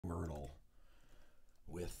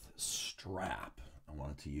strap. I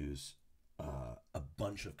wanted to use a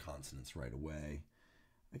bunch of consonants right away.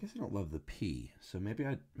 I guess I don't love the P, so maybe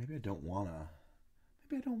I don't wanna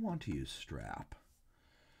use strap.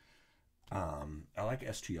 I like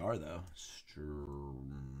STR though.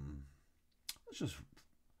 Let's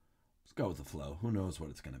go with the flow. Who knows what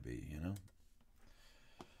it's gonna be, you know?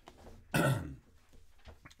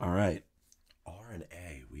 All right. R and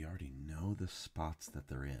A, we already know the spots that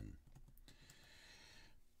they're in.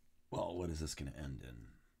 Well, what is this going to end in?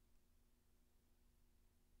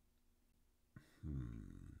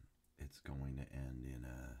 It's going to end in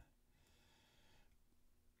a...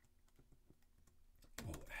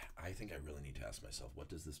 Well, I think I really need to ask myself, what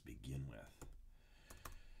does this begin with?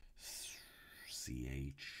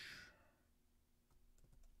 CH...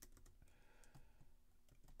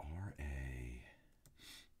 R-A-M...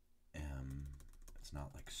 It's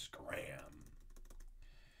not like scram.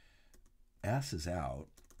 S is out.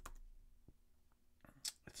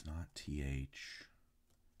 It's not TH.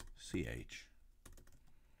 CH.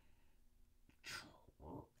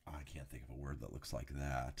 I can't think of a word that looks like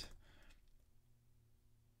that.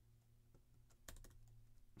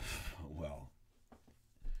 Well,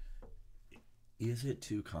 is it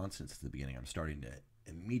two consonants at the beginning? I'm starting to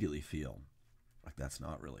immediately feel like that's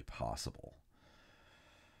not really possible.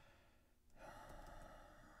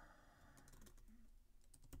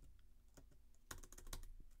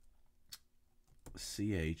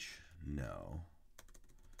 CH, no.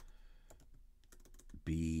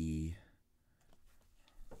 B,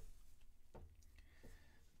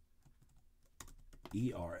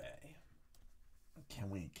 ERA. Can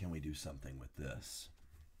we do something with this?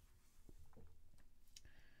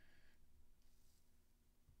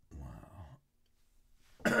 Wow.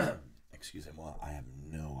 Excuse me. Well, I have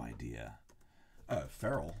no idea.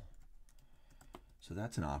 Feral. So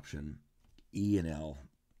that's an option. E and L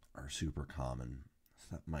are super common, so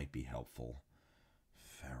that might be helpful.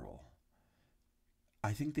 Feral.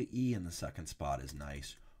 I think the E in the second spot is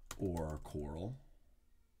nice, or coral.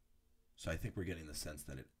 So I think we're getting the sense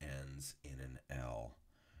that it ends in an L.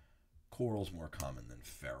 Coral's more common than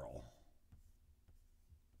feral.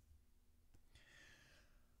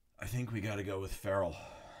 I think we got to go with feral.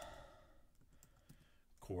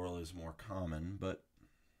 Coral is more common, but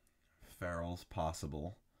feral's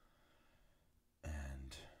possible.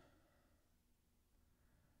 And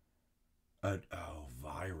oh,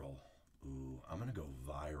 viral. Ooh, I'm gonna go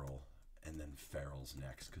viral, and then feral's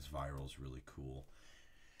next because viral's really cool,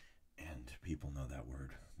 and people know that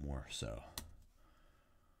word more so.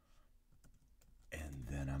 And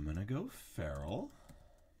then I'm gonna go feral,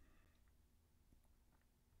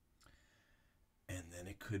 and then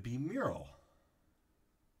it could be mural.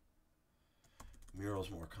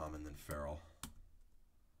 Mural's more common than feral.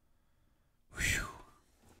 Whew.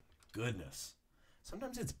 Goodness.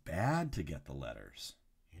 Sometimes it's bad to get the letters.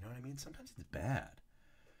 You know what I mean? Sometimes it's bad.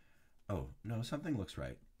 Oh, no, something looks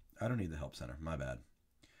right. I don't need the help center. My bad.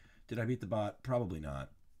 Did I beat the bot? Probably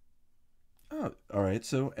not. Oh, all right.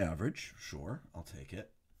 So average. Sure. I'll take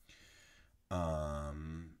it.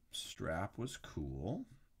 Strap was cool.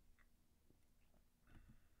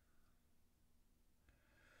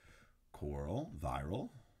 Coral, viral,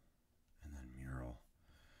 and then mural.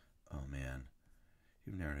 Oh, man.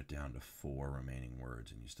 You've narrowed it down to 4 remaining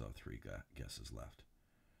words, and you still have 3 guesses left.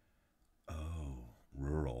 Oh,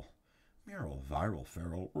 rural. Mural, viral,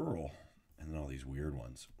 feral, rural. And then all these weird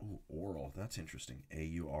ones. Ooh, oral. That's interesting.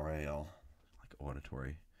 A-U-R-A-L. Like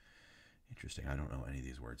auditory. Interesting. I don't know any of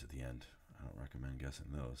these words at the end. I don't recommend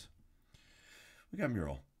guessing those. We got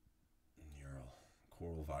mural. Mural.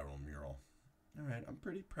 Coral, viral, mural. All right. I'm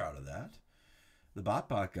pretty proud of that. The bot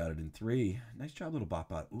got it in 3. Nice job, little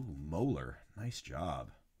bot. Ooh, molar. Nice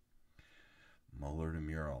job. Molar to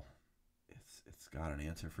mural. It's got an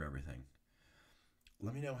answer for everything.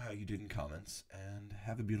 Let me know how you did in comments, and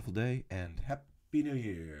have a beautiful day, and Happy New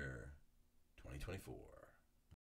Year 2024.